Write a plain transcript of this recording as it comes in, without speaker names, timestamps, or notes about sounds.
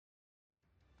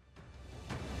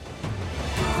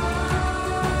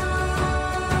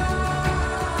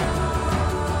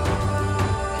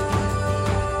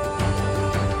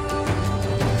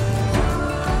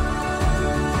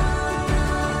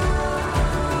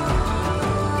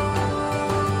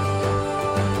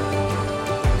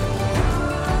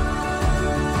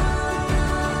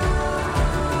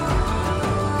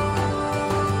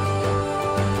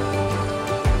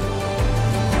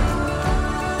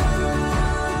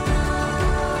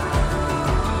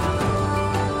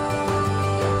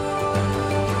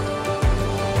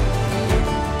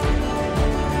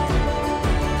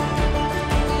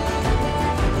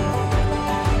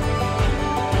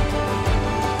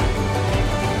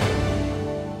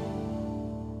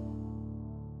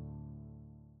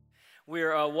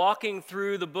walking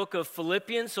through the book of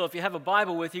Philippians. So if you have a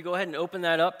Bible with you, go ahead and open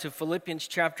that up to Philippians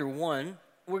chapter 1.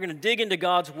 We're going to dig into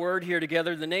God's Word here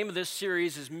together. The name of this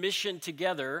series is Mission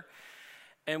Together.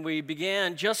 And we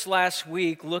began just last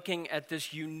week looking at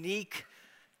this unique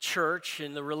church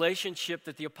and the relationship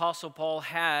that the Apostle Paul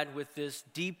had with this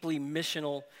deeply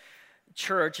missional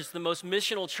church. It's the most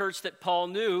missional church that Paul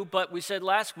knew, but we said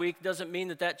last week doesn't mean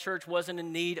that that church wasn't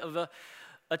in need of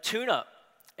a tune-up.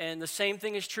 And the same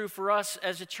thing is true for us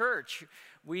as a church.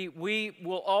 We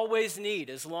will always need,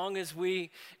 as long as we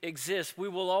exist, we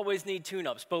will always need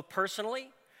tune-ups, both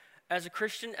personally as a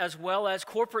Christian as well as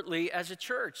corporately as a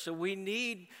church. So we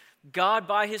need God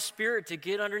by His Spirit to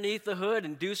get underneath the hood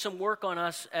and do some work on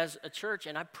us as a church.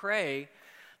 And I pray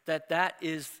that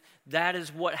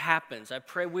is what happens. I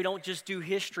pray we don't just do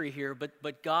history here,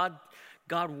 but God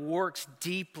works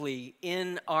deeply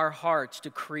in our hearts to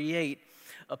create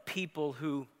a people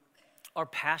who are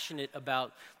passionate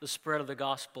about the spread of the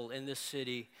gospel in this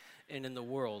city and in the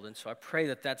world. And so I pray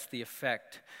that that's the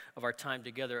effect of our time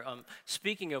together.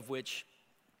 Speaking of which,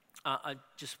 I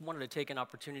just wanted to take an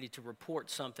opportunity to report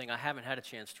something I haven't had a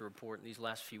chance to report in these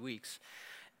last few weeks.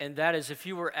 And that is, if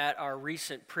you were at our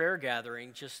recent prayer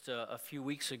gathering just a few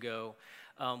weeks ago,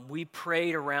 we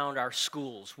prayed around our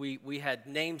schools. We had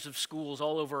names of schools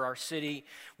all over our city.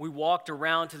 We walked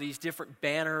around to these different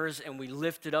banners and we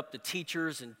lifted up the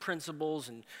teachers and principals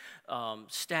and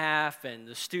staff and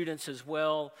the students as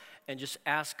well, and just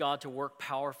asked God to work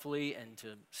powerfully and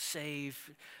to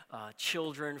save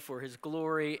children for His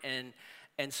glory.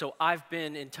 And so I've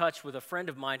been in touch with a friend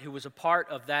of mine who was a part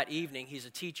of that evening. He's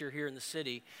a teacher here in the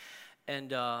city.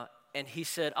 And he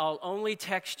said, I'll only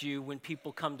text you when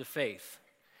people come to faith.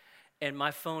 And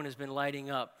my phone has been lighting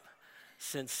up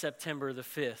since September the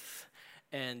 5th.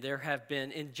 And there have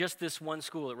been, in just this one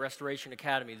school at Restoration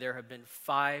Academy, there have been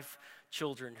 5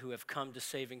 children who have come to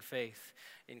saving faith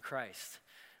in Christ.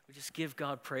 We just give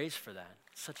God praise for that.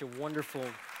 It's such a wonderful,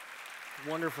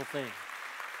 wonderful thing.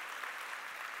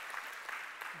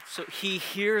 So He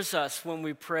hears us when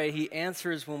we pray. He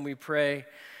answers when we pray.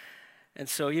 And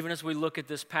so even as we look at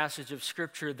this passage of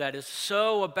Scripture that is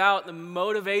so about the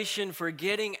motivation for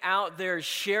getting out there,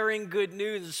 sharing good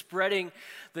news, spreading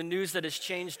the news that has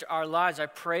changed our lives, I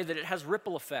pray that it has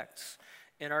ripple effects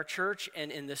in our church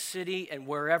and in the city and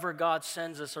wherever God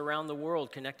sends us around the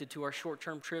world, connected to our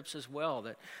short-term trips as well,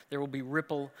 that there will be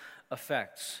ripple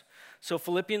effects. So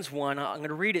Philippians 1, I'm going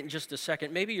to read it in just a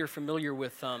second. Maybe you're familiar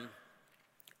with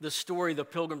the story, The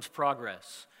Pilgrim's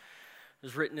Progress. It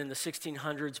was written in the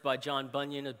 1600s by John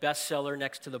Bunyan, a bestseller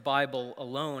next to the Bible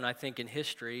alone, I think, in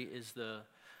history, is the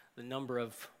number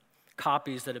of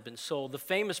copies that have been sold. The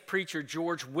famous preacher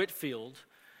George Whitefield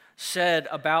said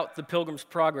about The Pilgrim's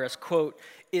Progress, quote,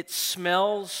 "It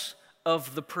smells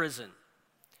of the prison."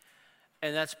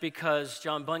 And that's because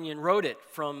John Bunyan wrote it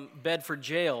from Bedford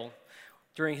jail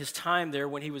during his time there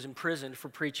when he was imprisoned for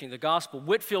preaching the gospel.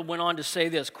 Whitefield went on to say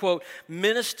this, quote,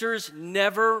 "Ministers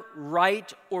never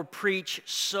write or preach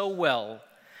so well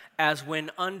as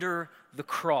when under the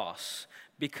cross,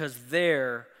 because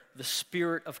there the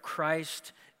Spirit of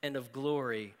Christ and of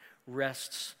glory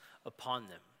rests upon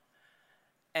them."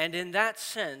 And in that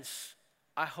sense,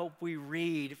 I hope we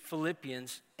read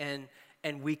Philippians and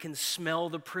we can smell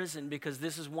the prison, because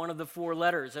this is one of the 4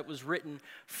 letters that was written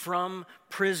from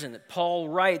prison that Paul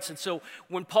writes. And so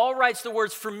when Paul writes the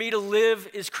words, "For me to live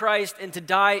is Christ and to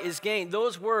die is gain,"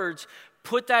 those words,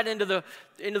 put that into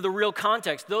the real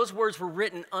context. Those words were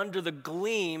written under the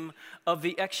gleam of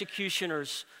the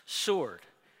executioner's sword.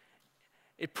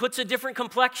 It puts a different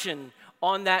complexion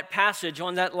on that passage,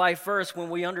 on that life verse, when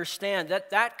we understand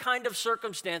that kind of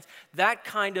circumstance, that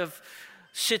kind of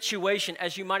situation,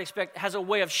 as you might expect, has a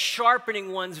way of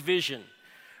sharpening one's vision,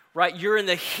 right? You're in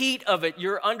the heat of it.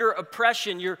 You're under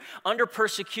oppression. You're under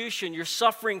persecution. You're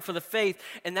suffering for the faith.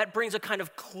 And that brings a kind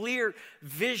of clear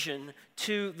vision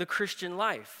to the Christian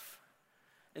life.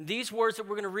 And these words that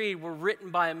we're going to read were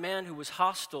written by a man who was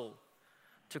hostile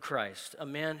to Christ, a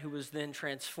man who was then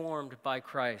transformed by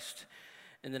Christ,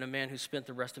 and then a man who spent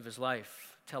the rest of his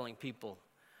life telling people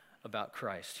about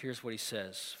Christ. Here's what he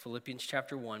says, Philippians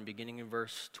chapter 1, beginning in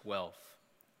verse 12.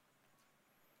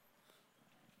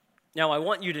 "Now I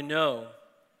want you to know,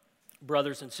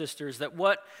 brothers and sisters, that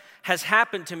what has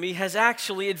happened to me has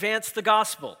actually advanced the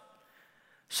gospel,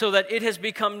 so that it has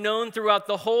become known throughout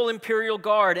the whole imperial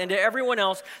guard and to everyone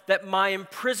else that my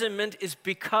imprisonment is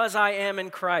because I am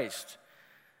in Christ.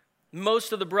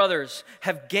 Most of the brothers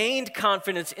have gained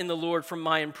confidence in the Lord from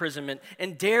my imprisonment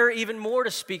and dare even more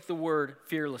to speak the word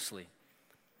fearlessly.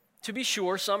 To be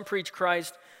sure, some preach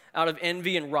Christ out of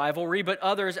envy and rivalry, but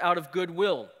others out of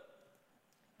goodwill.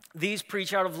 These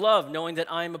preach out of love, knowing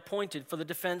that I am appointed for the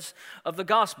defense of the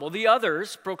gospel. The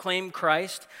others proclaim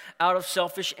Christ out of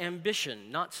selfish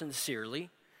ambition, not sincerely,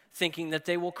 thinking that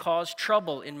they will cause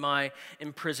trouble in my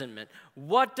imprisonment.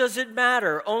 What does it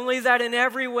matter? Only that in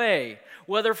every way,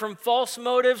 whether from false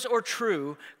motives or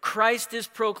true, Christ is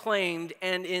proclaimed,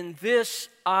 and in this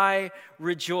I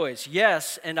rejoice.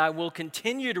 Yes, and I will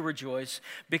continue to rejoice,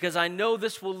 because I know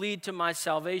this will lead to my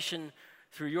salvation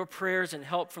through your prayers and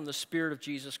help from the Spirit of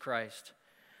Jesus Christ.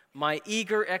 My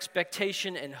eager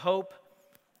expectation and hope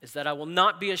is that I will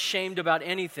not be ashamed about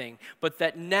anything, but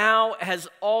that now, as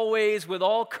always, with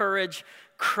all courage,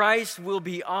 Christ will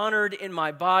be honored in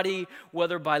my body,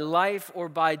 whether by life or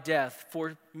by death.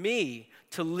 For me,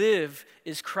 to live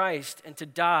is Christ, and to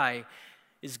die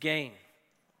is gain.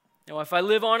 Now, if I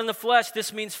live on in the flesh,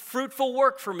 this means fruitful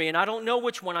work for me, and I don't know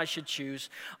which one I should choose.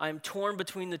 I am torn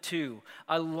between the two.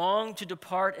 I long to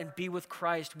depart and be with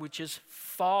Christ, which is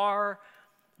far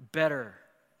better.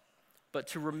 But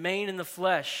to remain in the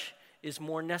flesh is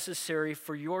more necessary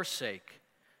for your sake.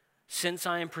 Since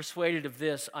I am persuaded of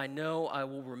this, I know I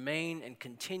will remain and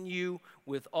continue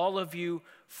with all of you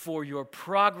for your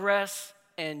progress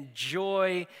and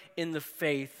joy in the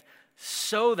faith,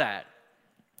 so that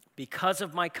because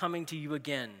of my coming to you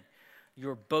again,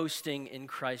 your boasting in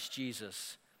Christ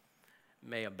Jesus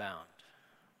may abound.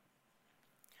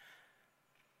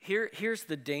 Here's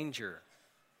the danger.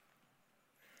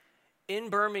 In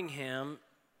Birmingham,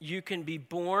 you can be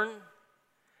born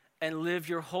and live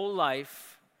your whole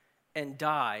life and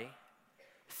die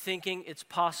thinking it's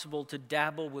possible to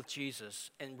dabble with Jesus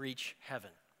and reach heaven.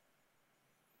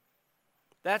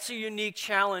 That's a unique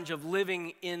challenge of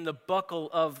living in the buckle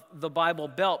of the Bible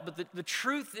Belt. But the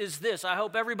truth is this. I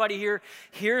hope everybody here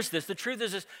hears this. The truth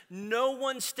is this. No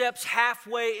one steps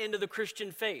halfway into the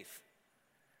Christian faith.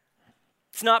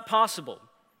 It's not possible.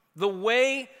 The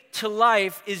way to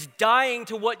life is dying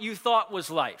to what you thought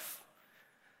was life.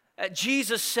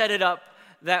 Jesus set it up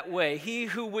that way. He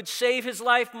who would save his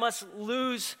life must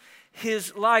lose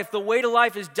his life. The way to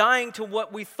life is dying to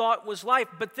what we thought was life.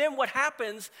 But then what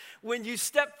happens when you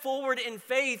step forward in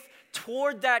faith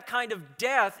toward that kind of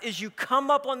death is you come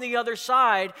up on the other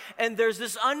side and there's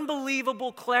this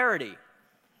unbelievable clarity.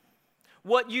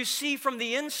 What you see from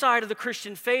the inside of the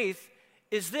Christian faith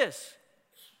is this: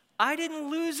 I didn't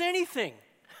lose anything.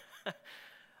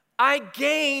 I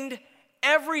gained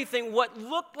everything. What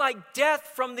looked like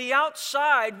death from the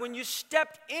outside, when you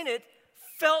stepped in it,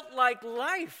 felt like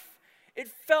life. It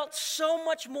felt so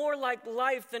much more like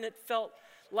life than it felt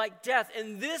like death.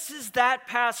 And this is that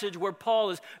passage where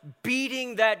Paul is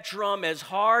beating that drum as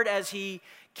hard as he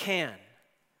can.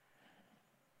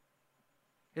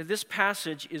 This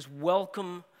passage is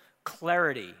welcome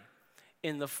clarity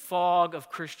in the fog of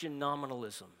Christian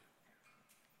nominalism,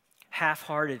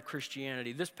 half-hearted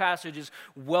Christianity. This passage is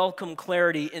welcome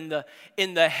clarity in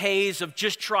the haze of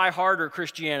just try harder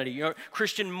Christianity,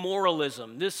 Christian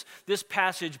moralism. This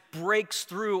passage breaks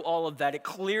through all of that. It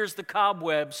clears the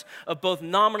cobwebs of both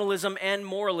nominalism and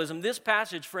moralism. This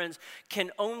passage, friends,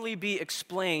 can only be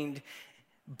explained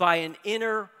by an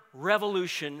inner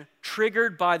revolution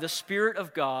triggered by the Spirit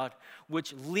of God,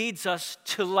 which leads us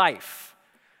to life,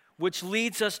 which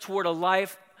leads us toward a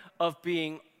life of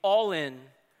being all in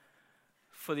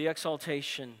for the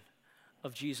exaltation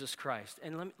of Jesus Christ.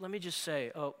 And let me just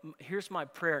say, here's my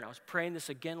prayer, and I was praying this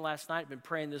again last night, I've been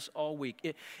praying this all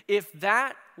week. If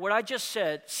that, what I just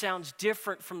said, sounds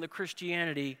different from the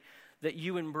Christianity that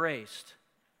you embraced,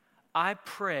 I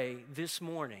pray this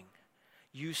morning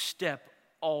you step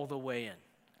all the way in.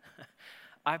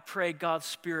 I pray God's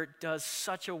Spirit does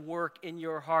such a work in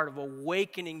your heart of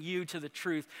awakening you to the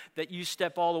truth that you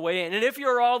step all the way in. And if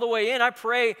you're all the way in, I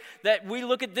pray that we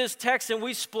look at this text and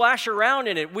we splash around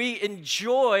in it. We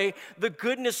enjoy the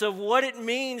goodness of what it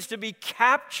means to be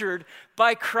captured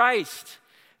by Christ,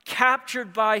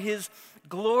 captured by His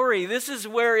glory. This is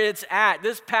where it's at.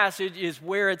 This passage is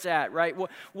where it's at, right?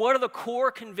 What are the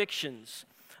core convictions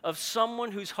of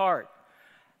someone whose heart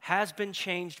has been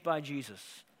changed by Jesus?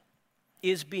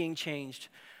 Is being changed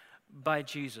by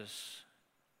Jesus.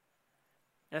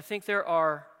 And I think there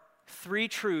are three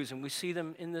truths, and we see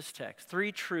them in this text,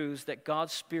 three truths that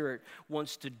God's Spirit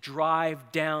wants to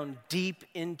drive down deep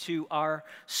into our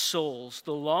souls.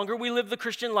 The longer we live the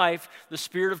Christian life, the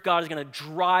Spirit of God is going to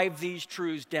drive these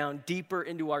truths down deeper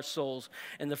into our souls.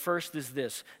 And the first is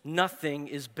this: nothing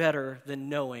is better than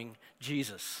knowing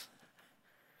Jesus.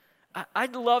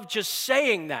 I'd love just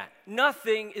saying that.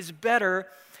 Nothing is better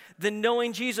than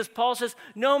knowing Jesus. Paul says,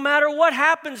 no matter what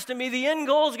happens to me, the end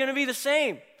goal is going to be the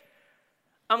same.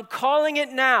 I'm calling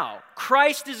it now.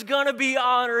 Christ is going to be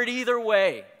honored either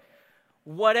way.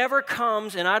 whatever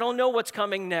comes, and I don't know what's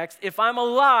coming next, if I'm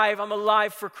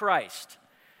alive for Christ,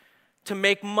 to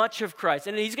make much of Christ.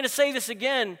 And he's going to say this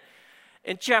again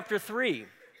in chapter 3.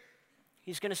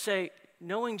 He's going to say,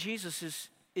 knowing Jesus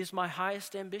is my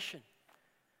highest ambition.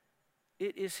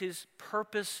 It is his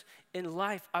purpose in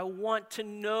life. I want to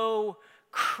know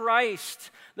Christ,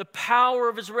 the power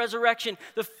of his resurrection,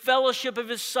 the fellowship of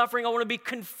his suffering. I want to be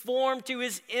conformed to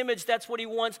his image. That's what he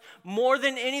wants more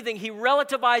than anything. He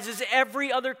relativizes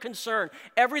every other concern.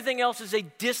 Everything else is a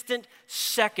distant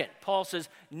second. Paul says,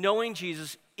 knowing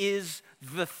Jesus is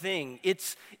the thing.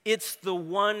 It's the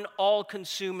one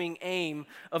all-consuming aim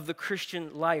of the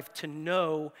Christian life, to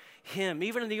know him.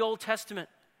 Even in the Old Testament,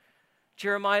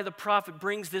 Jeremiah the prophet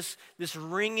brings this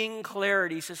ringing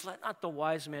clarity. He says, let not the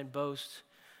wise man boast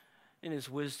in his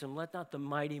wisdom. Let not the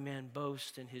mighty man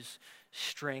boast in his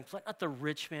strength. Let not the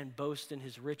rich man boast in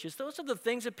his riches. Those are the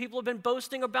things that people have been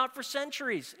boasting about for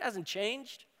centuries. It hasn't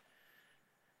changed.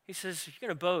 He says, if you're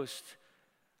going to boast,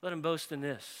 let him boast in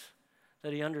this,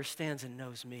 that he understands and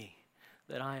knows me,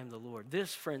 that I am the Lord.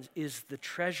 This, friends, is the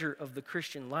treasure of the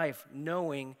Christian life,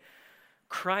 knowing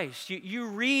Christ. You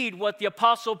read what the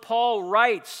Apostle Paul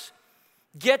writes.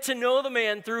 Get to know the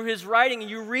man through his writing.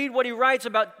 And you read what he writes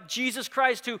about Jesus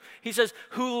Christ, who he says,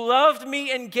 who loved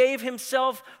me and gave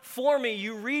himself for me.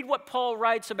 You read what Paul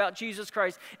writes about Jesus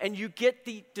Christ, and you get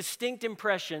the distinct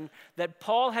impression that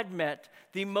Paul had met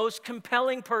the most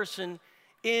compelling person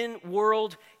in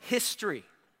world history.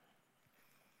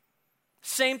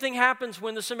 Same thing happens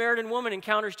when the Samaritan woman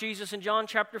encounters Jesus in John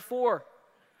chapter 4.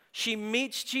 She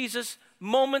meets Jesus.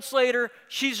 Moments later,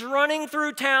 she's running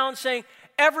through town saying,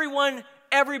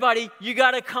 everybody, you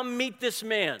got to come meet this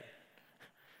man.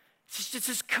 It's just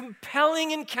this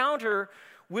compelling encounter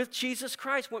with Jesus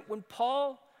Christ. When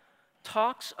Paul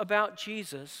talks about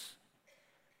Jesus,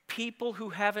 people who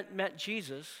haven't met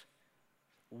Jesus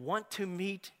want to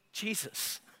meet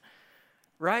Jesus,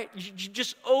 right? You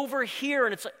just overhear,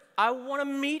 and it's like, I want to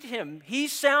meet him. He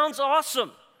sounds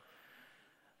awesome.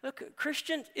 Look,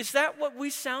 Christian, is that what we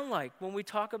sound like when we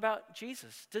talk about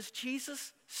Jesus? Does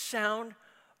Jesus sound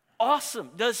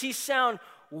awesome? Does he sound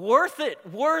worth it,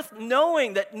 worth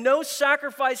knowing that no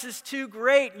sacrifice is too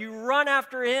great? You run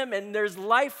after him and there's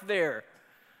life there.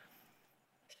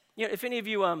 You know, if any of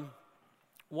you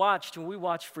watched, and we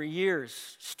watched for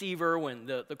years, Steve Irwin,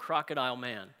 the Crocodile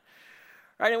Man,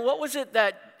 right? And what was it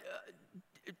that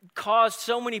caused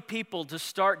so many people to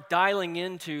start dialing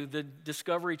into the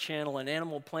Discovery Channel and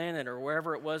Animal Planet or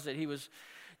wherever it was that he was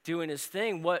doing his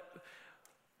thing? What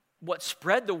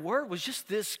spread the word was just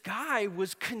this guy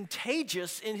was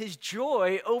contagious in his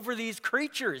joy over these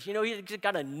creatures. You know, he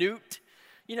got a newt.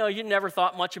 You know, you never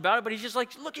thought much about it, but he's just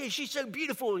like, look, she's so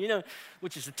beautiful, you know,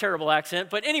 which is a terrible accent.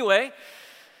 But anyway,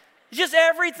 just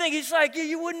everything. He's like,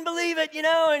 you wouldn't believe it, you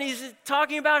know, and he's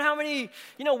talking about how many,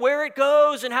 you know, where it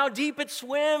goes and how deep it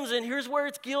swims, and here's where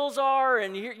its gills are,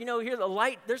 and here, you know, here the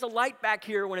light, there's a light back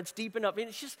here when it's deep enough. And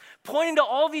it's just pointing to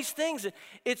all these things.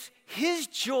 It's his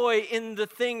joy in the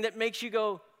thing that makes you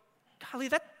go, golly,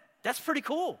 that's pretty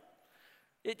cool.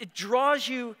 It draws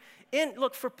you in.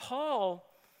 Look, for Paul,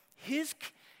 his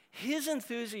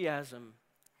enthusiasm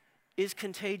is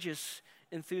contagious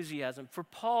enthusiasm. For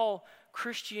Paul,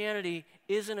 Christianity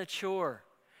isn't a chore.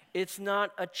 It's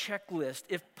not a checklist.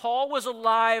 If Paul was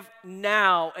alive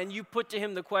now and you put to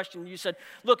him the question, you said,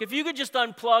 look, if you could just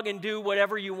unplug and do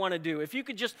whatever you want to do, if you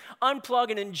could just unplug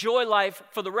and enjoy life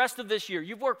for the rest of this year,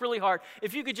 you've worked really hard,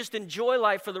 if you could just enjoy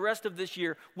life for the rest of this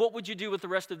year, what would you do with the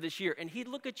rest of this year? And he'd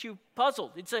look at you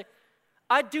puzzled. He'd say,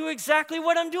 I'd do exactly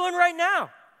what I'm doing right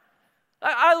now.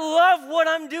 I love what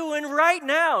I'm doing right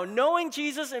now, knowing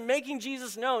Jesus and making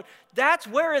Jesus known. That's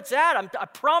where it's at. I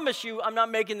promise you, I'm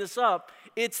not making this up.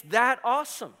 It's that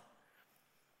awesome.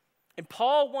 And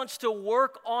Paul wants to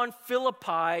work on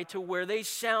Philippi to where they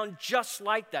sound just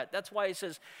like that. That's why he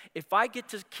says, if I get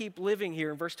to keep living here,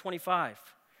 in verse 25,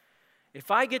 if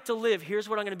I get to live, here's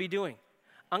what I'm going to be doing.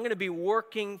 I'm going to be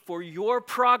working for your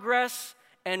progress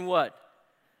and what?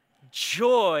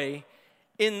 Joy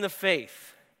in the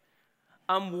faith.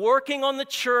 I'm working on the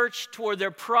church toward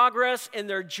their progress and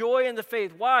their joy in the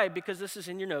faith. Why? Because this is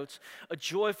in your notes. A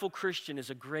joyful Christian is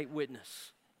a great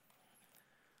witness.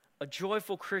 A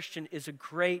joyful Christian is a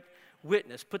great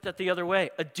witness. Put that the other way.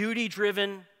 A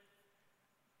duty-driven,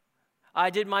 I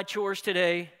did my chores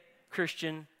today,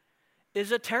 Christian,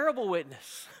 is a terrible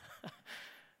witness.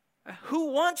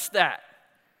 Who wants that?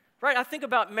 Right? I think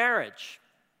about marriage.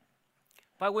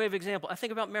 By way of example, I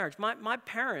think about marriage. My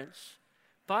parents,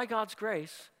 by God's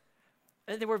grace,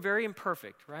 and they were very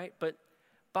imperfect, right? But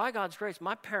by God's grace,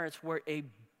 my parents were a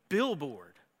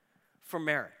billboard for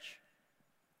marriage.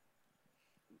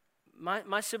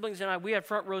 my siblings and I, we had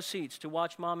front row seats to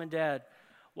watch mom and dad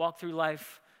walk through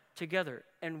life together.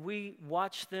 And we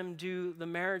watched them do the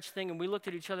marriage thing, and we looked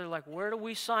at each other like, where do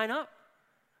we sign up?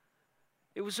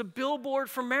 It was a billboard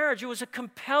for marriage. It was a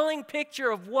compelling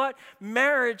picture of what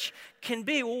marriage can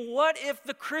be. Well, what if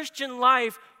the Christian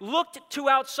life looked to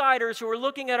outsiders who were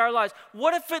looking at our lives?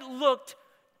 What if it looked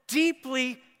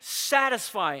deeply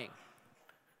satisfying?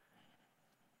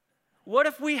 What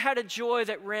if we had a joy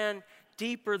that ran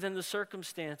deeper than the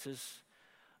circumstances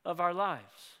of our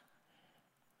lives?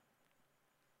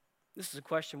 This is a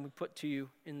question we put to you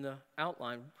in the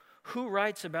outline. Who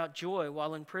writes about joy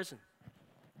while in prison?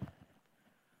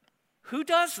 Who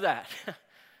does that?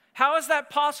 How is that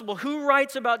possible? Who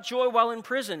writes about joy while in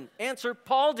prison? Answer,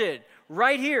 Paul did,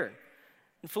 right here.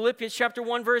 In Philippians chapter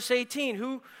 1, verse 18,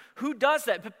 who does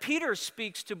that? But Peter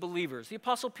speaks to believers, the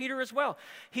Apostle Peter as well.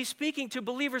 He's speaking to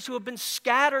believers who have been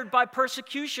scattered by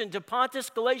persecution to Pontus,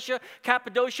 Galatia,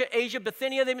 Cappadocia, Asia,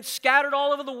 Bithynia. They've been scattered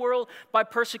all over the world by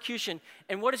persecution.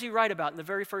 And what does he write about in the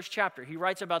very first chapter? He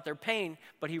writes about their pain,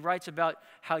 but he writes about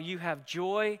how you have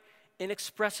joy,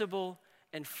 inexpressible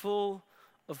and full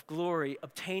of glory,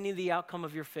 obtaining the outcome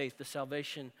of your faith, the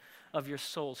salvation of your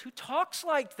souls. Who talks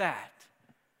like that?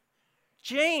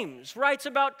 James writes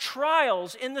about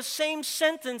trials in the same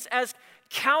sentence as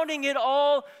counting it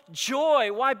all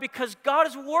joy. Why? Because God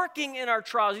is working in our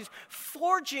trials. He's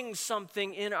forging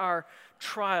something in our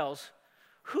trials.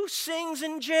 Who sings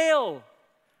in jail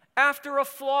after a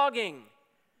flogging?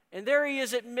 And there he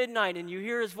is at midnight, and you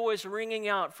hear his voice ringing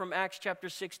out from Acts chapter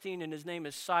 16, and his name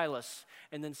is Silas.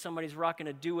 And then somebody's rocking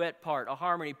a duet part, a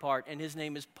harmony part, and his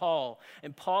name is Paul.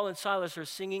 And Paul and Silas are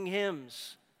singing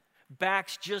hymns.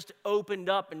 Backs just opened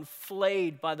up and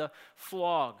flayed by the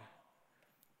flog.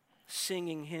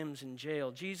 Singing hymns in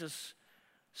jail. Jesus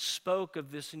spoke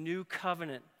of this new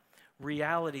covenant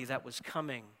reality that was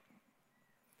coming.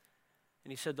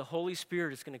 And he said the Holy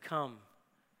Spirit is going to come.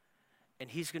 And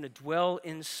he's going to dwell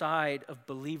inside of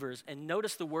believers. And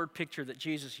notice the word picture that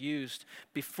Jesus used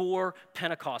before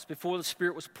Pentecost, before the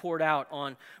Spirit was poured out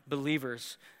on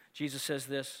believers. Jesus says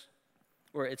this,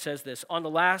 or it says this, on the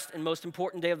last and most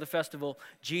important day of the festival,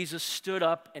 Jesus stood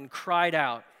up and cried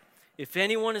out, if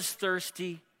anyone is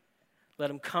thirsty,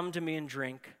 let him come to me and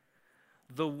drink.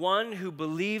 The one who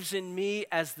believes in me,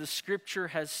 as the scripture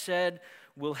has said,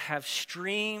 will have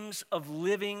streams of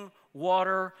living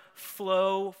water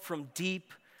flow from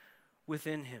deep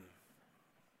within him.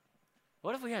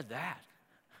 What if we had that?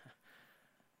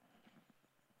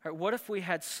 What if we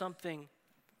had something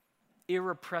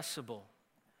irrepressible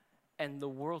and the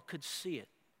world could see it,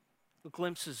 the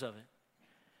glimpses of it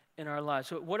in our lives?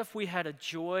 So what if we had a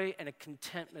joy and a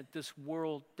contentment this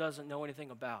world doesn't know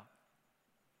anything about?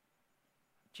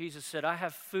 Jesus said, I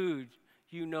have food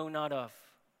you know not of.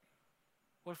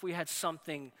 What if we had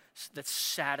something that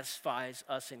satisfies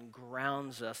us and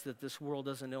grounds us that this world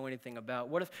doesn't know anything about?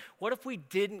 What if we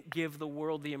didn't give the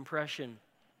world the impression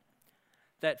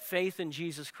that faith in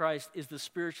Jesus Christ is the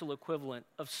spiritual equivalent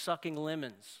of sucking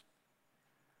lemons?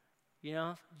 You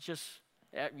know,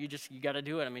 you got to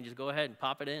do it. I mean, just go ahead and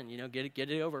pop it in. You know, get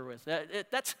it over with.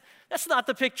 That's not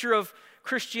the picture of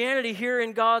Christianity here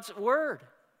in God's Word.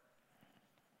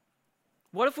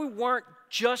 What if we weren't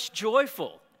just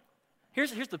joyful?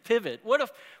 Here's the pivot. What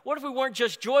if we weren't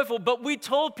just joyful, but we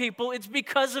told people it's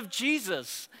because of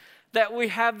Jesus that we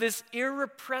have this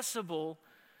irrepressible,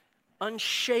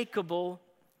 unshakable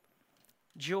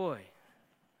joy?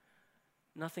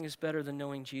 Nothing is better than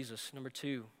knowing Jesus. Number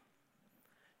 2,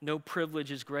 no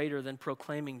privilege is greater than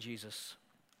proclaiming Jesus.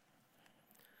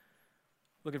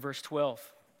 Look at verse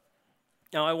 12.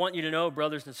 Now, I want you to know,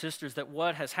 brothers and sisters, that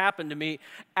what has happened to me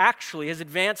actually has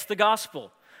advanced the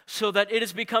gospel, so that it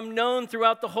has become known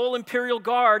throughout the whole imperial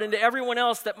guard and to everyone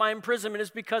else that my imprisonment is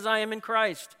because I am in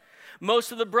Christ.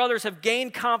 Most of the brothers have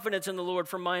gained confidence in the Lord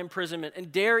from my imprisonment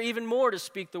and dare even more to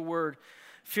speak the word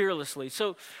fearlessly.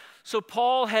 So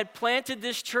Paul had planted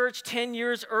this church 10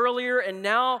 years earlier, and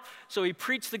now, so he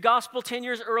preached the gospel 10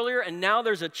 years earlier, and now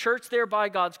there's a church there by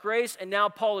God's grace, and now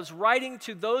Paul is writing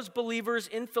to those believers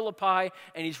in Philippi,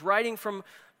 and he's writing from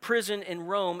prison in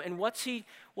Rome. And what's he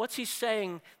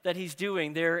saying that he's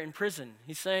doing there in prison?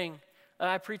 He's saying,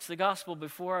 I preached the gospel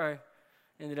before I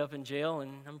ended up in jail,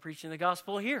 and I'm preaching the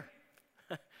gospel here.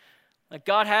 Like,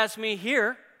 God has me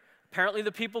here. Apparently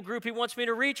the people group he wants me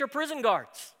to reach are prison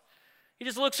guards. He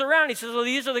just looks around. He says, well,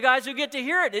 these are the guys who get to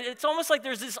hear it. It's almost like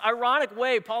there's this ironic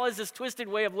way. Paul has this twisted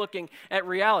way of looking at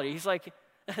reality. He's like,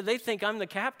 they think I'm the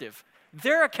captive.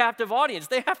 They're a captive audience.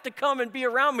 They have to come and be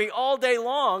around me all day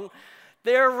long.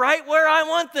 They're right where I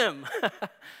want them. I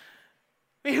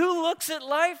mean, who looks at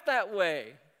life that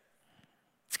way?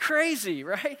 It's crazy,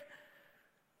 right?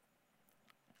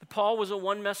 Paul was a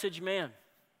one-message man.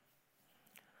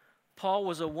 Paul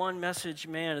was a one-message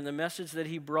man, and the message that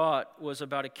he brought was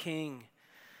about a king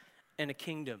and a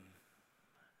kingdom.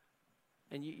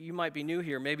 And you might be new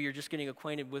here. Maybe you're just getting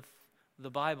acquainted with the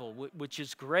Bible, which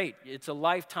is great. It's a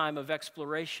lifetime of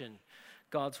exploration,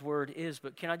 God's Word is.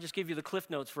 But can I just give you the Cliff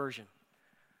Notes version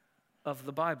of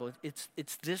the Bible? It's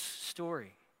this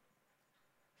story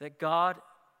that God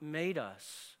made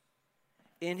us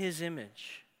in His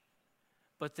image,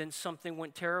 but then something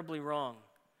went terribly wrong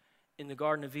in the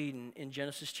Garden of Eden in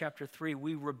Genesis chapter 3.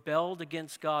 We rebelled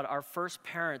against God. Our first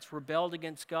parents rebelled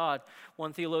against God.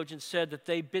 One theologian said that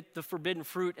they bit the forbidden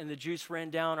fruit and the juice ran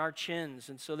down our chins.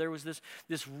 And so there was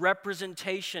this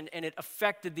representation, and it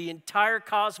affected the entire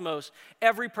cosmos.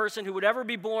 Every person who would ever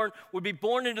be born would be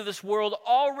born into this world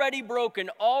already broken,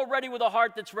 already with a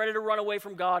heart that's ready to run away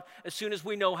from God as soon as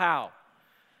we know how.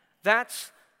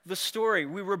 That's the story.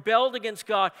 We rebelled against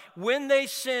God. When they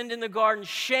sinned in the garden,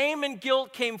 shame and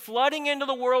guilt came flooding into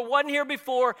the world. Wasn't here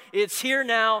before. It's here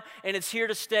now, and it's here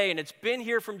to stay. And it's been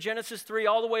here from Genesis 3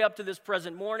 all the way up to this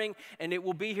present morning, and it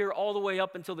will be here all the way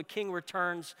up until the King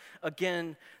returns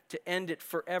again to end it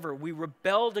forever. We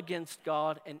rebelled against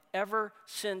God, and ever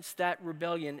since that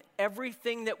rebellion,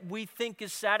 everything that we think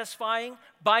is satisfying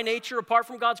by nature, apart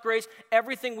from God's grace,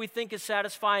 everything we think is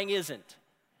satisfying isn't.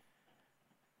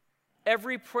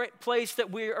 Every place that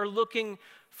we are looking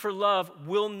for love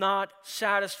will not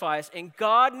satisfy us. And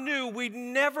God knew we'd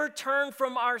never turn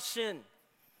from our sin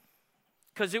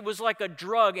because it was like a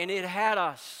drug and it had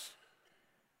us.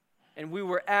 And we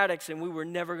were addicts and we were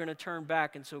never going to turn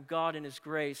back. And so God in His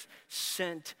grace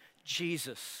sent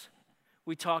Jesus.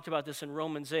 We talked about this in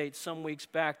Romans 8 some weeks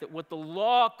back, that what the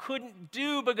law couldn't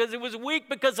do because it was weak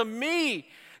because of me,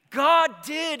 God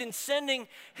did in sending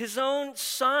His own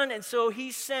Son. And so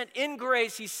He sent, in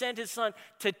grace, He sent His Son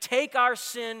to take our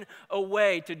sin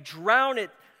away, to drown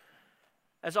it.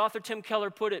 As author Tim Keller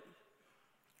put it,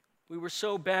 we were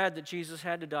so bad that Jesus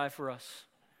had to die for us.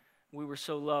 We were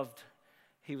so loved,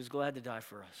 He was glad to die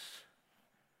for us.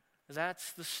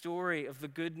 That's the story of the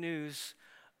good news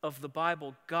of the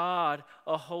Bible. God,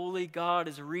 a holy God,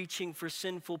 is reaching for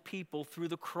sinful people through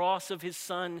the cross of His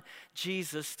Son,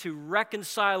 Jesus, to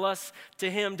reconcile us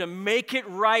to Him, to make it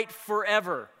right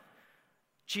forever.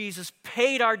 Jesus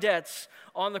paid our debts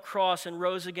on the cross and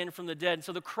rose again from the dead. And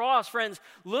so the cross, friends,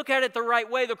 look at it the right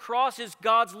way. The cross is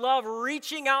God's love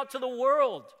reaching out to the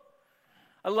world.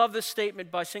 I love this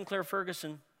statement by Sinclair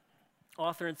Ferguson,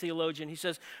 author and theologian. He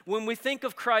says, when we think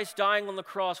of Christ dying on the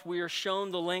cross, we are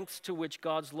shown the lengths to which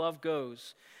God's love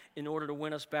goes in order to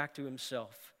win us back to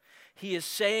Himself. He is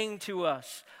saying to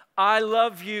us, I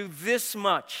love you this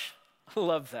much. I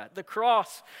love that. The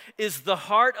cross is the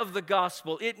heart of the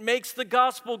gospel. It makes the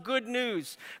gospel good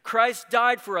news. Christ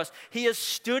died for us. He has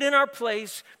stood in our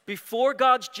place before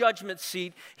God's judgment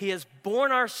seat. He has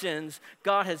borne our sins.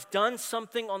 God has done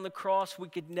something on the cross we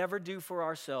could never do for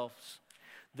ourselves.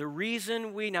 The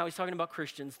reason now he's talking about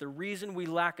Christians, the reason we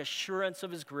lack assurance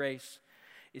of His grace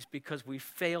is because we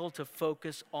fail to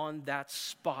focus on that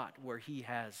spot where He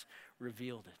has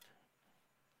revealed it.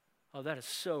 Oh, that is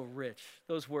so rich.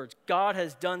 Those words, God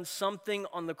has done something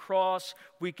on the cross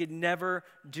we could never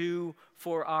do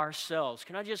for ourselves.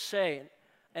 Can I just say,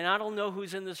 and I don't know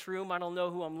who's in this room, I don't know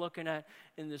who I'm looking at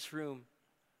in this room,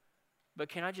 but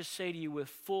can I just say to you with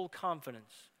full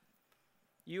confidence,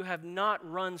 you have not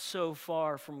run so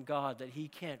far from God that He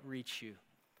can't reach you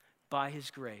by His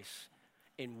grace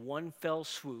in one fell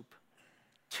swoop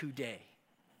today.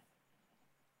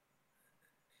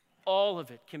 All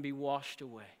of it can be washed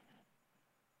away.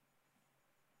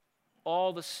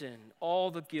 All the sin, all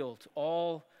the guilt,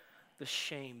 all the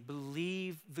shame.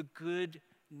 Believe the good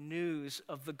news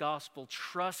of the gospel.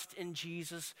 Trust in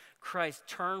Jesus Christ.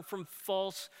 Turn from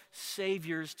false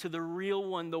saviors to the real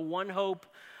one, the one hope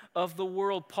of the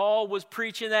world. Paul was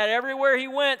preaching that everywhere he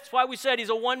went. That's why we said he's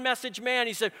a one-message man.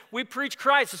 He said, we preach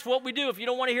Christ. That's what we do. If you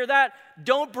don't want to hear that,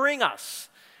 don't bring us.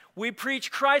 We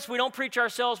preach Christ. We don't preach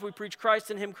ourselves. We preach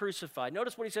Christ and Him crucified.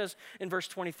 Notice what he says in verse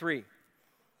 23.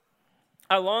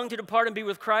 I long to depart and be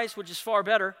with Christ, which is far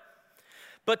better,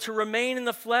 but to remain in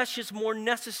the flesh is more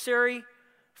necessary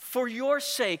for your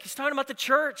sake. He's talking about the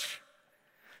church.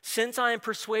 Since I am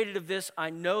persuaded of this, I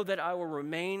know that I will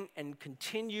remain and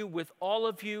continue with all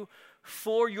of you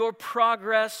for your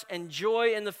progress and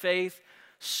joy in the faith,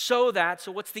 so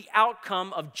what's the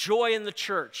outcome of joy in the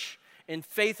church, in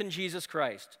faith in Jesus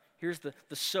Christ? Here's the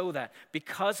so that.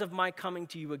 Because of my coming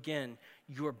to you again,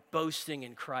 your boasting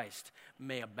in Christ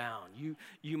may abound.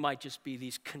 You might just be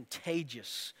these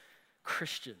contagious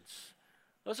Christians.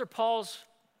 Those are Paul's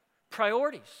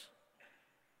priorities.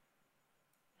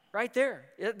 Right there.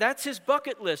 That's his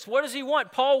bucket list. What does he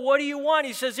want? Paul, what do you want?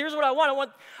 He says, here's what I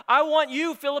want. I want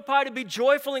you, Philippi, to be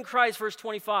joyful in Christ, verse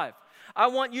 25. I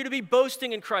want you to be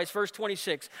boasting in Christ, verse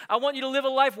 26. I want you to live a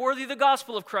life worthy of the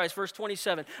gospel of Christ, verse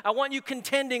 27. I want you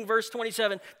contending, verse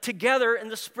 27, together in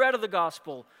the spread of the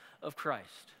gospel of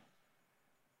Christ.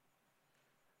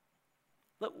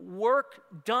 Let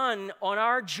work done on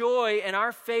our joy and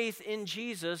our faith in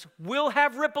Jesus will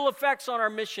have ripple effects on our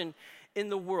mission in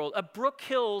the world. A Brook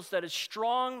Hills that is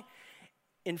strong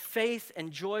in faith and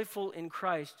joyful in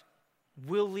Christ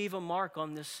will leave a mark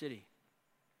on this city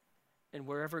and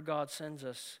wherever God sends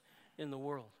us in the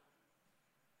world.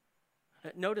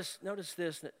 Notice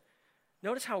this.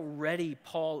 Notice how ready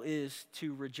Paul is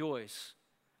to rejoice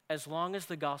as long as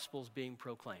the gospel is being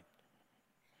proclaimed.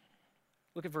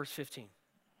 Look at verse 15.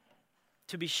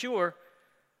 To be sure,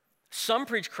 some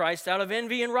preach Christ out of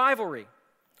envy and rivalry,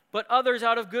 but others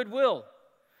out of goodwill.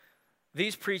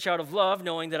 These preach out of love,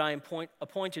 knowing that I am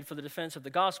appointed for the defense of the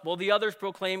gospel. The others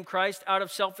proclaim Christ out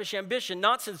of selfish ambition,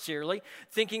 not sincerely,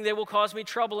 thinking they will cause me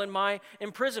trouble in my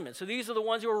imprisonment. So these are the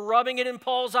ones who are rubbing it in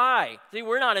Paul's eye. See,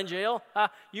 we're not in jail.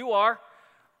 You are.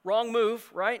 Wrong move,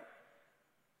 right?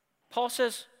 Paul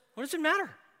says, what does it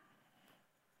matter?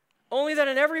 Only that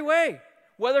in every way,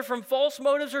 whether from false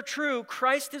motives or true,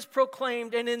 Christ is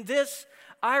proclaimed, and in this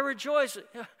I rejoice.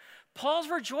 Paul's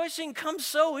rejoicing comes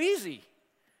so easy.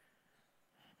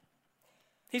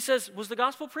 He says, was the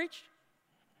gospel preached?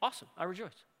 Awesome, I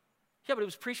rejoice. Yeah, but it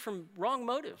was preached from wrong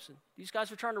motives. And these guys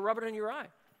were trying to rub it in your eye.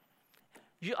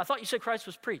 I thought you said Christ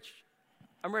was preached.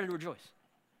 I'm ready to rejoice.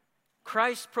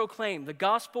 Christ proclaimed, the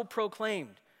gospel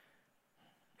proclaimed.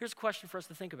 Here's a question for us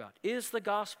to think about. Is the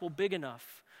gospel big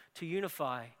enough to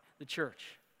unify the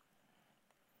church?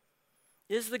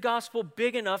 Is the gospel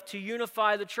big enough to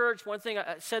unify the church? One thing,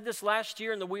 I said this last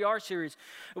year in the We Are series,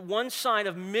 one sign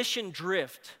of mission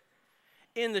drift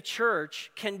in the church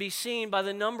can be seen by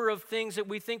the number of things that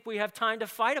we think we have time to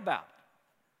fight about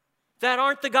that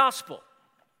aren't the gospel.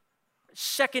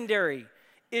 Secondary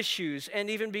issues, and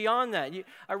even beyond that.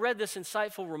 I read this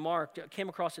insightful remark, I came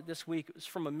across it this week. It was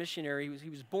from a missionary. He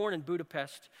was born in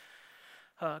Budapest,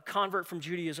 convert from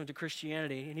Judaism to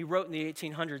Christianity, and he wrote in the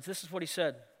 1800s, this is what he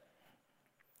said: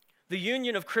 the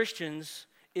union of Christians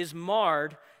is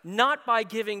marred not by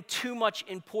giving too much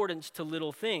importance to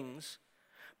little things,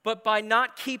 but by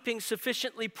not keeping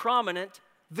sufficiently prominent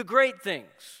the great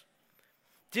things.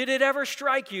 Did it ever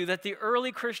strike you that the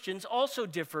early Christians also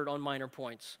differed on minor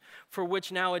points, for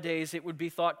which nowadays it would be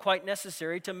thought quite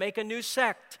necessary to make a new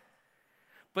sect?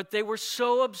 But they were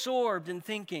so absorbed in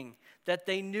thinking that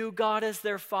they knew God as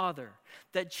their Father,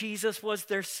 that Jesus was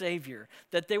their Savior,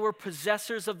 that they were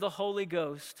possessors of the Holy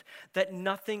Ghost, that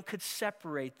nothing could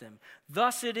separate them.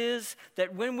 Thus it is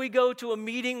that when we go to a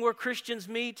meeting where Christians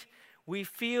meet, we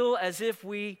feel as if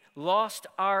we lost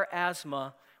our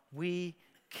asthma. We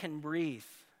can breathe.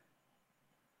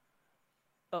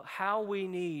 Oh, how we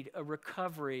need a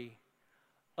recovery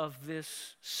of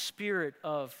this spirit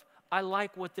of, I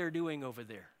like what they're doing over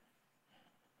there.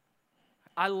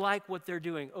 I like what they're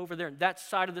doing over there in that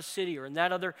side of the city or in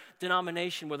that other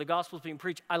denomination where the gospel is being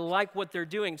preached. I like what they're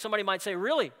doing. Somebody might say,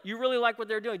 really? You really like what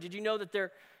they're doing? Did you know that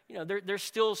they're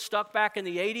still stuck back in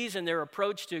the 80s in their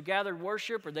approach to gathered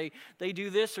worship, or they do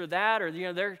this or that, or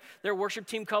their worship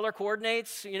team color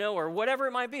coordinates, or whatever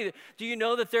it might be. Do you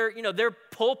know that their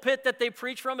pulpit that they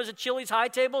preach from is a Chili's high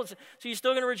table? So you're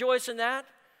still going to rejoice in that?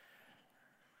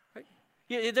 Right?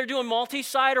 They're doing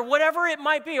multi-site or whatever it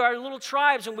might be, our little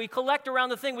tribes, and we collect around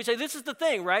the thing. We say, this is the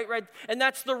thing, right? And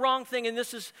that's the wrong thing, and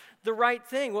this is the right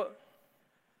thing. Well,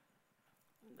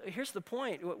 here's the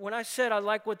point. When I said I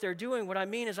like what they're doing, what I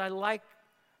mean is I like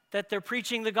that they're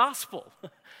preaching the gospel.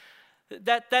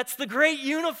 That's the great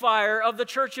unifier of the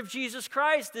Church of Jesus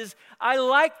Christ, is I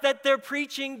like that they're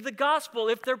preaching the gospel.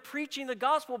 If they're preaching the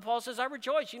gospel, Paul says, I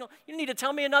rejoice. You don't need to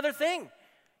tell me another thing.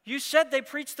 You said they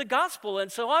preached the gospel, and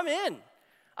so I'm in.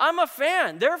 I'm a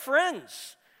fan. They're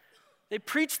friends. They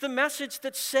preach the message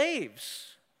that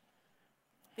saves.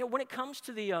 When it comes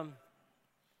to the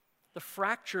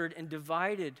fractured and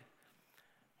divided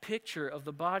picture of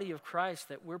the body of Christ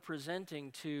that we're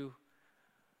presenting to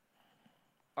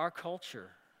our culture,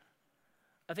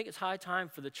 I think it's high time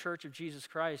for the Church of Jesus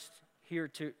Christ here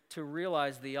to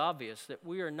realize the obvious, that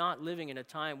we are not living in a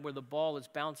time where the ball is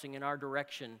bouncing in our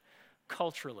direction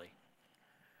culturally.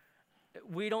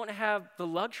 We don't have the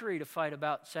luxury to fight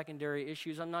about secondary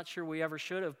issues. I'm not sure we ever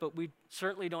should have, but we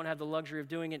certainly don't have the luxury of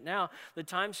doing it now. The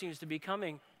time seems to be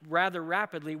coming rather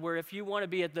rapidly where if you want to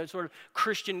be at the sort of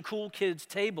Christian cool kids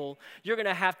table, you're going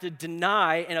to have to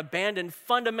deny and abandon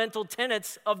fundamental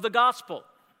tenets of the gospel,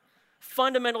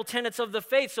 fundamental tenets of the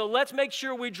faith. So let's make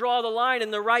sure we draw the line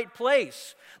in the right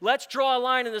place. Let's draw a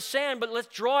line in the sand, but let's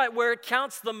draw it where it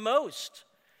counts the most.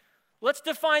 Let's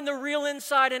define the real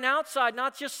inside and outside,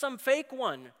 not just some fake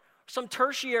one, some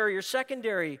tertiary or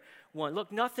secondary one.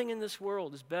 Look, nothing in this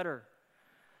world is better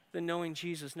than knowing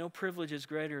Jesus. No privilege is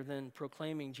greater than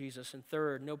proclaiming Jesus. And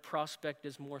third, no prospect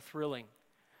is more thrilling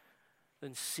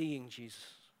than seeing Jesus.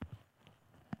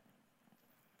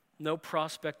 No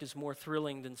prospect is more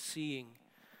thrilling than seeing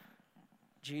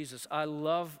Jesus. I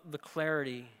love the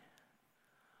clarity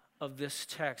of this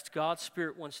text. God's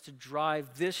Spirit wants to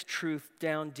drive this truth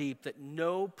down deep, that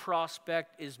no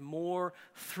prospect is more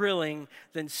thrilling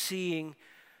than seeing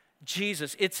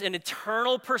Jesus. It's an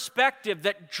eternal perspective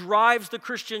that drives the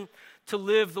Christian to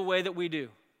live the way that we do.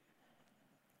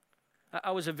 I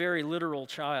was a very literal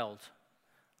child.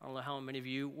 I don't know how many of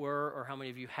you were or how many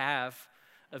of you have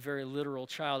a very literal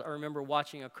child. I remember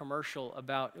watching a commercial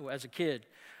as a kid,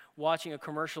 watching a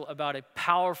commercial about a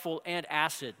powerful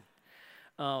antacid.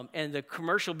 And the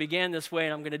commercial began this way,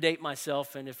 and I'm going to date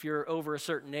myself, and if you're over a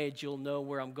certain age, you'll know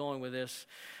where I'm going with this.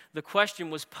 The question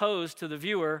was posed to the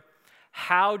viewer,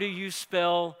 how do you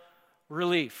spell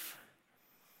relief?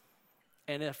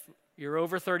 And if you're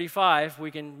over 35, we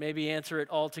can maybe answer it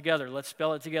all together. Let's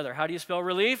spell it together. How do you spell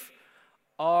relief?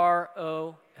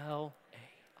 R-O-L-A-I-D.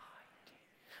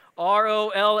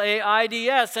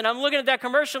 R-O-L-A-I-D-S. And I'm looking at that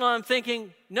commercial, and I'm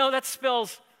thinking, no, that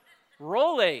spells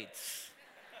Rolaids.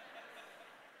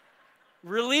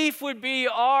 Relief would be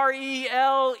R-E-L-E-E-F-E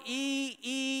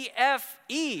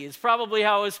is probably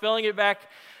how I was spelling it back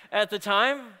at the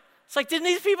time. It's like, didn't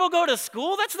these people go to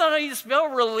school? That's not how you spell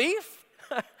relief.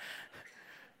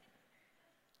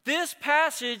 This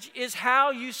passage is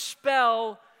how you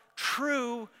spell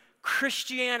true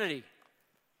Christianity.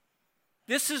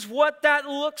 This is what that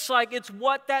looks like. It's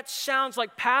what that sounds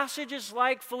like. Passages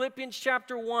like Philippians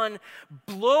chapter 1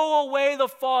 blow away the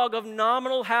fog of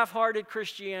nominal, half-hearted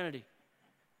Christianity.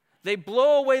 They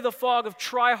blow away the fog of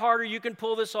try harder, you can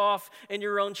pull this off in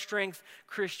your own strength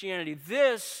Christianity.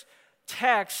 This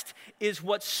text is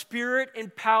what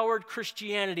Spirit-empowered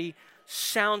Christianity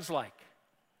sounds like.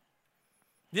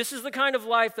 This is the kind of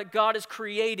life that God is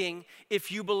creating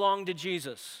if you belong to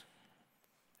Jesus.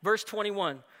 Verse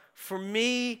 21, for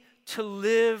me to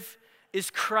live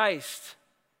is Christ.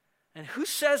 And who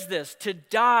says this? To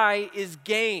die is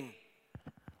gain.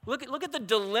 Look at the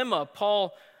dilemma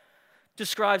Paul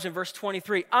describes in verse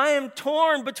 23. I am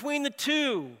torn between the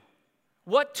two.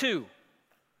 What two?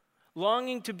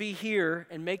 Longing to be here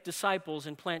and make disciples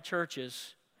and plant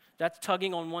churches. That's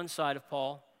tugging on one side of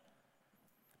Paul.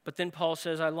 But then Paul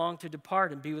says, I long to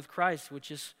depart and be with Christ,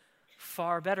 which is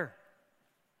far better.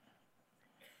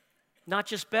 Not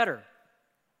just better.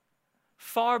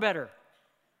 Far better.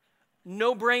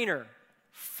 No brainer.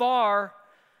 Far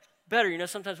better. You know,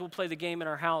 sometimes we'll play the game in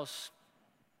our house.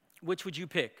 Which would you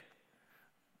pick?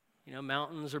 You know,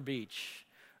 mountains or beach,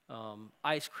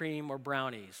 ice cream or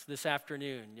brownies this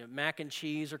afternoon, you know, mac and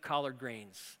cheese or collard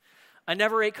greens. I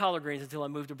never ate collard greens until I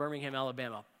moved to Birmingham,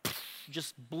 Alabama.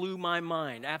 Just blew my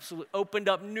mind. Absolutely opened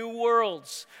up new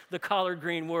worlds, the collard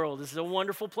green world. This is a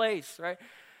wonderful place, right?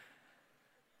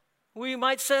 We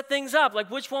might set things up,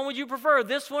 like which one would you prefer?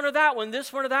 This one or that one?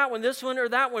 This one or that one? This one or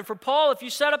that one? For Paul, if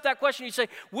you set up that question, you say,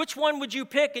 which one would you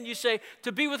pick? And you say,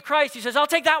 to be with Christ. He says, I'll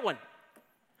take that one.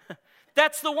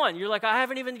 That's the one. You're like, I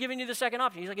haven't even given you the second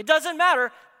option. He's like, it doesn't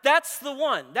matter. That's the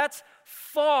one. That's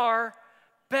far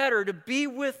better, to be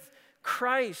with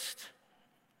Christ.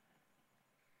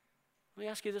 Let me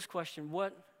ask you this question.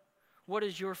 What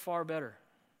is your far better?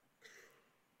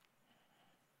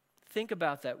 Think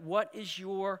about that. What is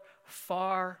your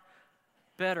far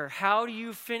better? How do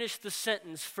you finish the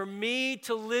sentence? For me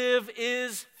to live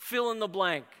is fill in the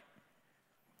blank.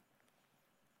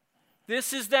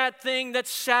 This is that thing that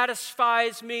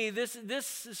satisfies me. This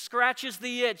scratches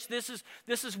the itch. This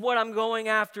is what I'm going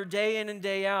after day in and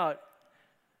day out.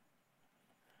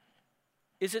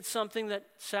 Is it something that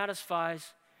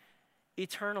satisfies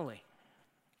eternally?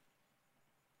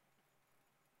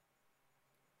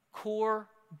 Core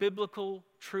biblical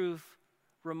truth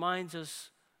reminds us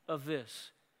of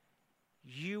this.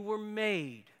 You were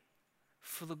made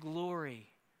for the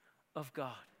glory of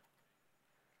God.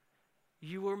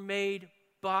 You were made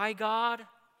by God,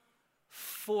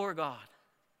 for God.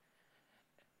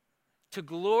 to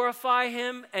glorify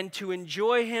him and to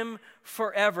enjoy him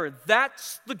forever.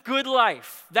 That's the good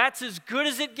life. That's as good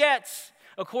as it gets.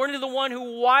 According to the one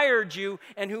who wired you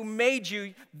and who made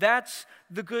you, that's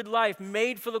the good life,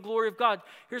 made for the glory of God.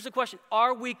 Here's the question.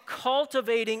 Are we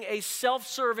cultivating a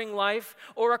self-serving life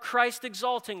or a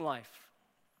Christ-exalting life?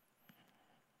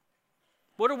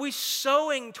 What are we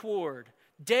sowing toward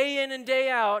day in and day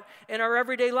out in our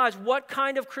everyday lives? What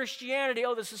kind of Christianity?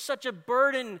 Oh, this is such a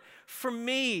burden for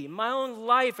me, my own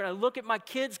life, and I look at my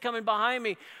kids coming behind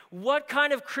me. What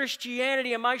kind of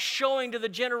Christianity am I showing to the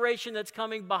generation that's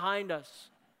coming behind us?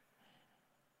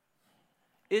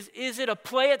 Is it a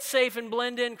play it safe and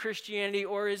blend in Christianity,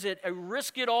 or is it a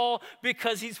risk it all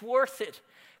because he's worth it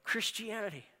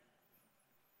Christianity?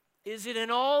 Is it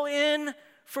an all in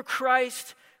for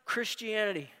Christ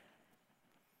Christianity?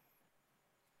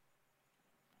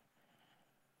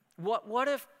 What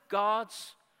if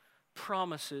God's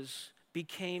promises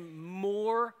became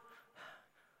more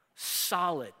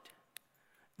solid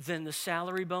than the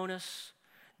salary bonus,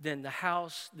 than the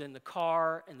house, than the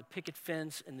car, and the picket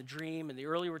fence, and the dream, and the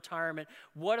early retirement?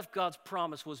 What if God's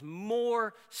promise was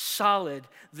more solid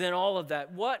than all of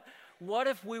that? What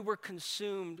if we were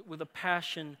consumed with a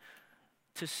passion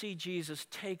to see Jesus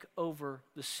take over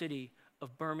the city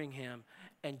of Birmingham,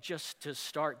 and just to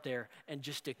start there and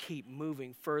just to keep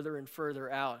moving further and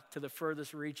further out to the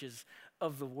furthest reaches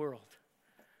of the world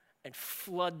and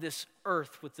flood this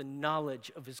earth with the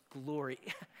knowledge of his glory?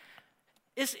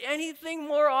 Is anything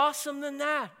more awesome than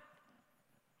that?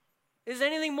 Is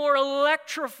anything more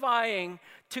electrifying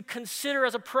to consider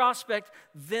as a prospect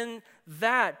than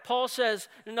that? Paul says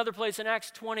in another place in Acts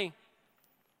 20,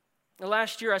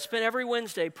 last year I spent every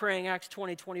Wednesday praying Acts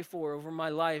 20:24 over my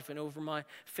life and over my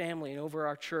family and over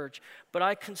our church. But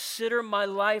I consider my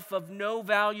life of no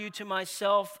value to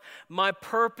myself. My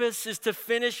purpose is to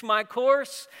finish my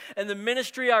course and the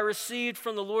ministry I received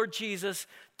from the Lord Jesus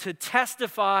to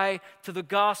testify to the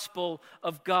gospel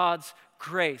of God's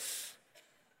grace.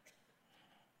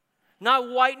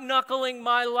 Not white-knuckling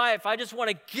my life. I just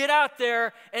want to get out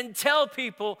there and tell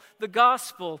people the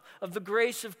gospel of the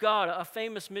grace of God. A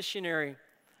famous missionary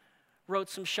wrote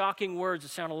some shocking words that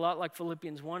sound a lot like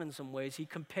Philippians 1 in some ways. He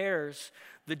compares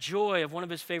the joy of one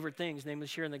of his favorite things, namely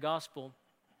sharing the gospel,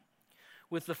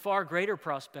 with the far greater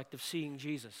prospect of seeing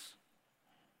Jesus.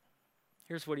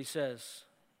 Here's what he says.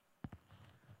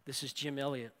 This is Jim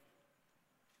Elliot.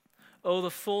 Oh,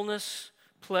 the fullness,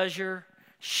 pleasure,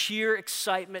 sheer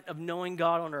excitement of knowing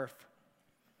God on earth.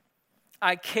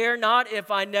 I care not if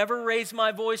I never raise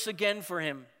my voice again for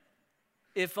him,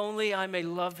 if only I may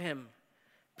love him,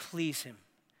 please him.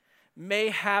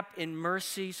 Mayhap in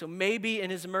mercy, so maybe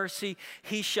in his mercy,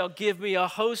 he shall give me a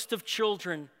host of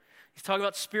children. He's talking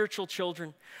about spiritual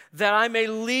children, that I may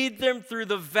lead them through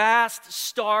the vast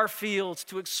star fields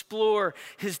to explore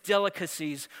his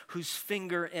delicacies, whose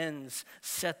finger ends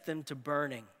set them to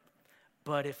burning.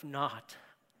 But if not,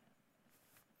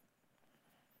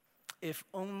 if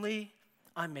only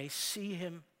I may see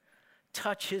him,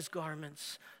 touch his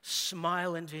garments,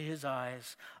 smile into his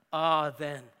eyes,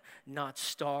 then not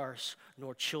stars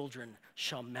nor children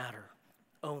shall matter,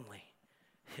 only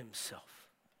himself.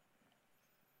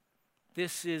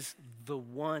 This is the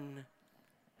one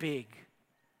big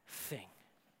thing.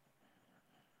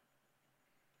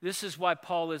 This is why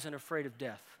Paul isn't afraid of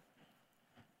death.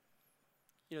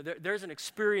 You know, there's an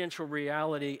experiential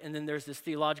reality, and then there's this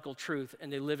theological truth,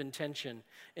 and they live in tension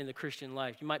in the Christian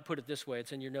life. You might put it this way,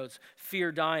 it's in your notes: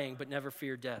 fear dying, but never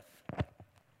fear death.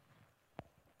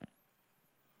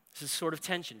 This is sort of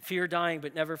tension. Fear dying,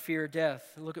 but never fear death.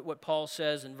 Look at what Paul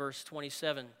says in verse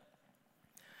 27.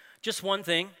 Just one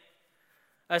thing.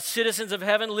 As citizens of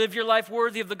heaven, live your life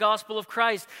worthy of the gospel of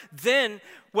Christ. Then,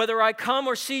 whether I come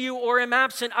or see you or am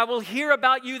absent, I will hear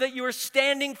about you that you are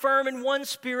standing firm in one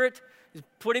spirit,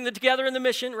 putting it together in the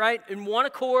mission, right? In one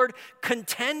accord,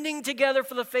 contending together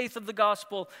for the faith of the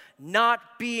gospel, not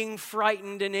being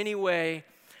frightened in any way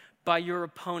by your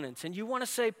opponents. And you want to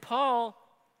say, Paul,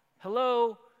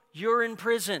 hello, you're in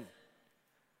prison.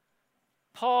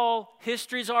 Paul,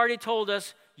 history's already told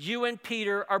us, you and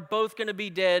Peter are both going to be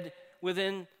dead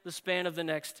within the span of the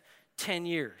next 10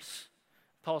 years.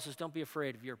 Paul says, don't be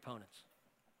afraid of your opponents.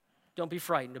 Don't be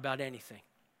frightened about anything.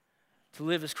 To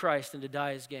live as Christ and to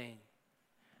die as gain.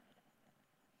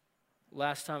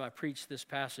 Last time I preached this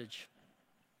passage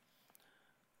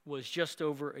was just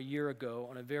over a year ago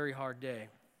on a very hard day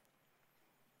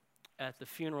at the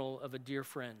funeral of a dear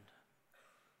friend,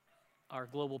 our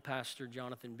global pastor,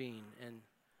 Jonathan Bean.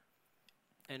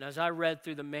 And as I read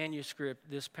through the manuscript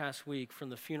this past week from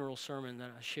the funeral sermon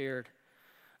that I shared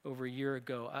over a year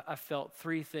ago, I felt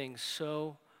three things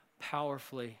so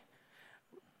powerfully.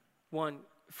 One,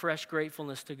 fresh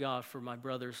gratefulness to God for my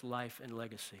brother's life and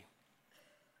legacy.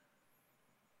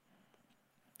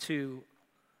 Two,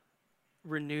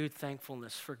 renewed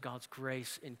thankfulness for God's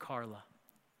grace in Carla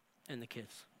and the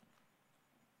kids.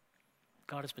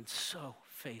 God has been so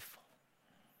faithful.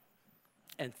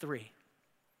 And three,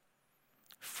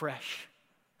 fresh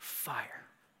fire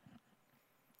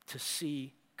to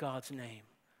see God's name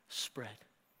spread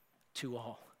to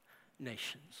all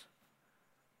nations.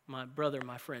 My brother,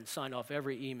 my friend, signed off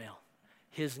every email,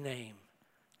 his name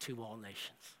to all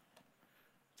nations.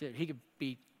 He could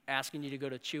be asking you to go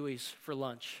to Chewy's for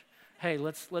lunch. Hey,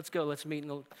 let's go. Let's meet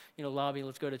in the lobby.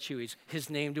 Let's go to Chewy's. His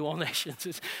name to all nations.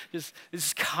 It's just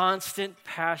this constant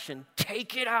passion.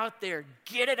 Take it out there.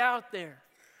 Get it out there.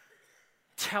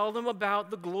 Tell them about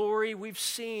the glory we've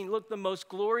seen. Look, the most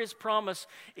glorious promise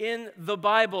in the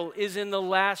Bible is in the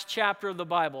last chapter of the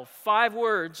Bible. 5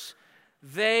 words.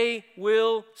 They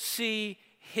will see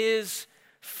his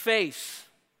face.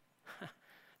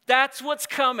 That's what's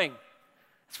coming.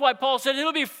 That's why Paul said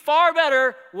it'll be far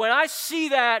better when I see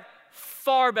that.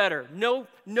 Far better. No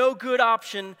good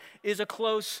option is a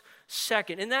close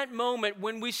second. In that moment,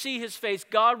 when we see his face,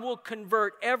 God will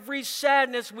convert every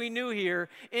sadness we knew here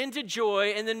into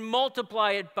joy and then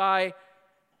multiply it by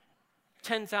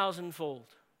 10,000-fold.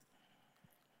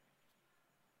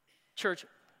 Church,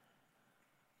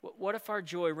 what if our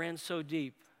joy ran so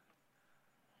deep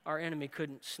our enemy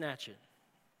couldn't snatch it?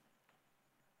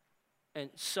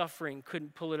 And suffering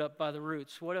couldn't pull it up by the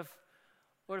roots? What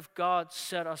if God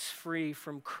set us free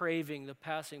from craving the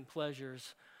passing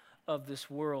pleasures of this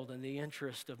world and the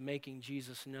interest of making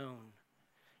Jesus known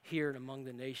here and among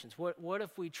the nations? What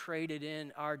if we traded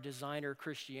in our designer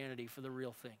Christianity for the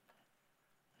real thing?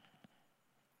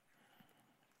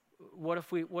 What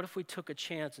if we took a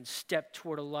chance and stepped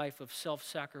toward a life of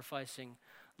self-sacrificing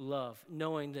love,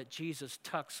 knowing that Jesus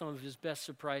tucked some of his best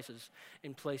surprises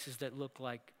in places that look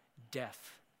like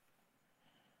death?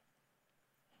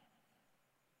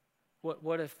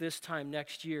 What if this time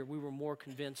next year we were more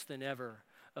convinced than ever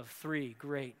of 3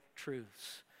 great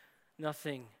truths?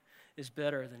 Nothing is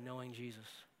better than knowing Jesus.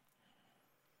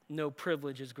 No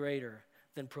privilege is greater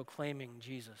than proclaiming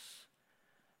Jesus.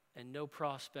 And no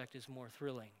prospect is more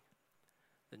thrilling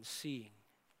than seeing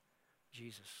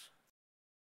Jesus.